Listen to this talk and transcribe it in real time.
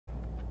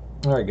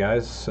Alright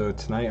guys, so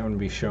tonight I'm going to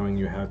be showing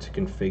you how to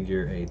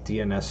configure a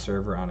DNS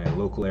server on a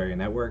local area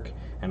network,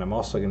 and I'm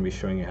also going to be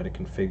showing you how to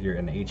configure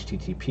an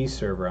HTTP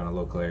server on a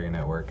local area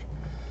network.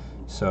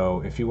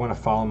 So if you want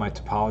to follow my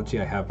topology,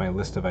 I have my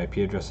list of IP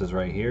addresses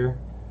right here,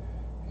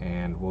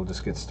 and we'll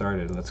just get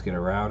started. Let's get a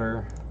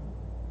router,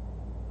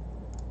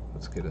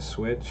 let's get a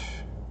switch,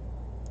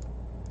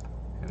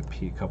 and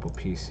a couple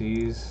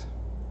PCs,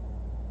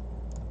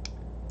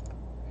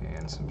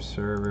 and some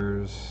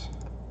servers.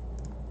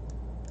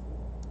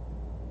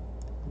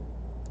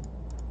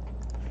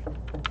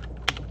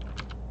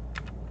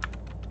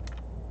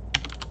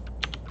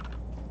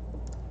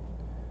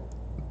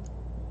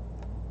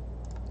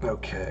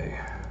 Okay,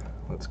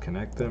 let's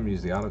connect them,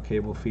 use the auto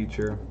cable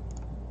feature.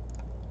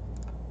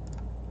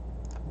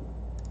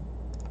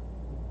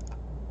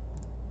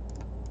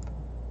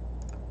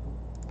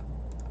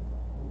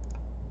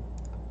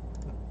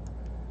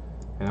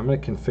 And I'm going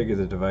to configure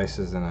the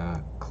devices in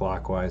a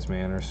clockwise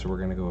manner, so we're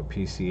going to go with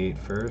PC8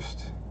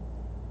 first.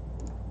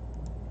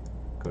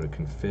 Go to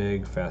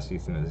config, fast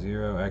Ethernet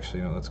 0.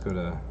 Actually, no, let's go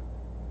to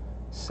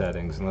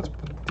settings and let's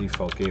put the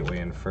default gateway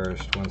in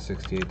first.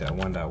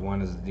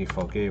 168.1.1 is the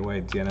default gateway.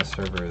 DNS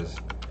server is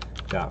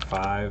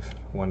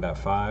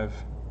 1.5.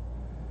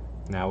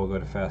 Now we'll go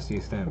to fast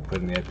Ethernet and put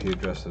in the IP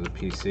address of the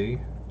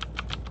PC.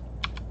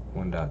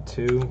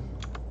 1.2.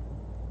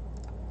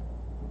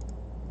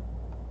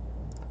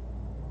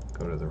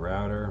 Go to the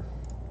router.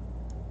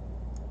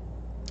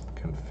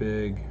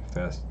 Config,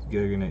 fast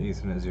Gigabit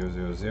Ethernet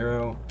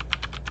 000.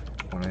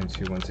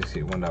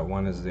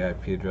 192.168.1.1 is the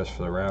IP address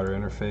for the router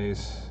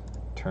interface.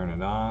 Turn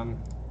it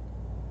on.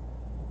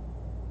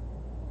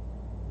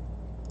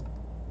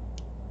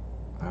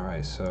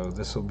 Alright, so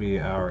this will be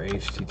our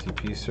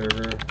HTTP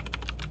server.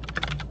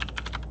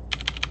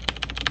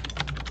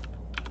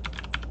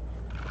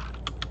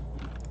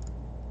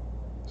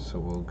 So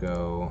we'll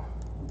go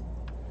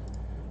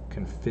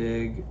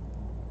config,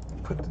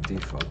 put the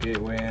default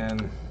gateway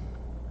in,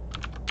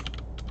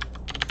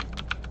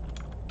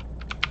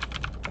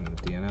 and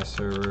the DNS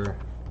server.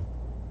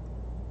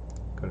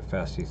 Go to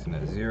fast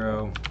Ethernet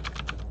 0.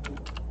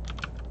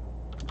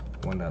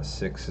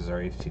 1.6 is our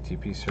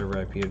HTTP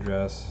server IP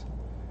address.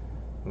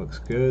 Looks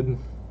good.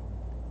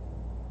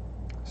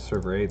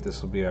 Server 8,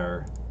 this will be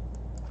our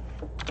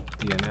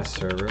DNS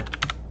server.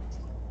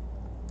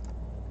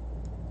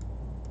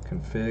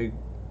 Config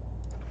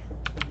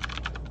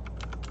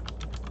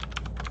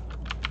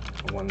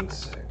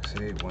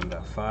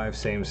 168.1.5,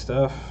 same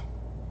stuff.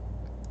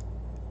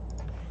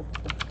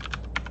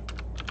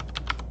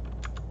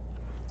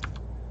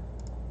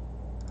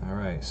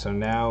 Alright, so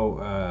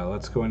now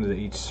let's go into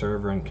each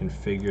server and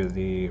configure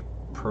the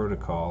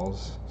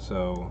protocols.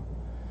 So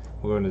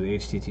we'll go into the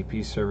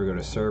HTTP server, go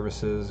to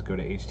services, go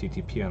to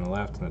HTTP on the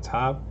left and the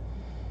top.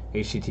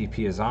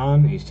 HTTP is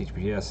on,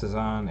 HTTPS is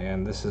on,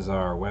 and this is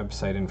our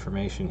website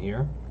information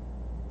here.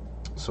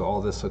 So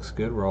all this looks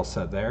good, we're all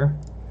set there.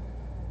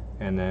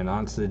 And then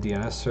onto the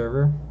DNS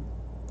server,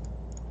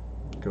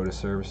 go to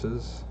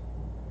services,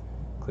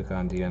 click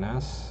on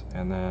DNS,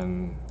 and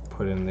then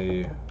put in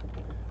the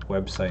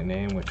website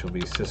name, which will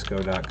be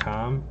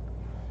cisco.com.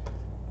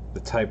 The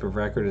type of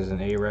record is an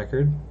A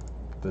record.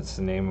 That's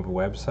the name of a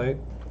website.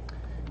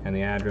 And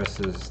the address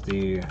is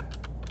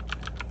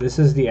this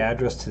is the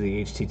address to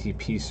the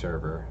HTTP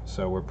server.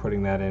 So we're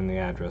putting that in the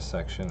address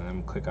section, and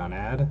then click on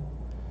add.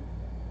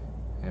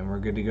 And we're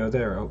good to go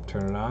there. Oh,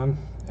 turn it on,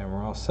 and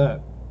we're all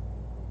set.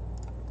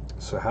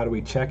 So how do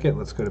we check it?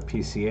 Let's go to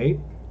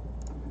PC8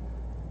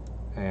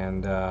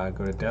 and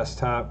go to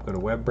desktop, go to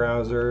web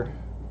browser,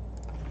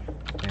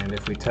 and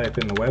if we type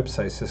in the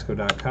website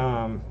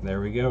cisco.com, there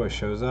we go, it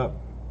shows up.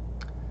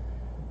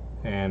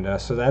 And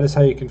so that is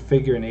how you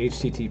configure an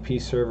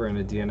HTTP server and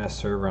a DNS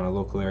server on a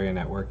local area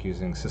network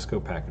using Cisco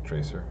Packet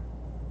Tracer.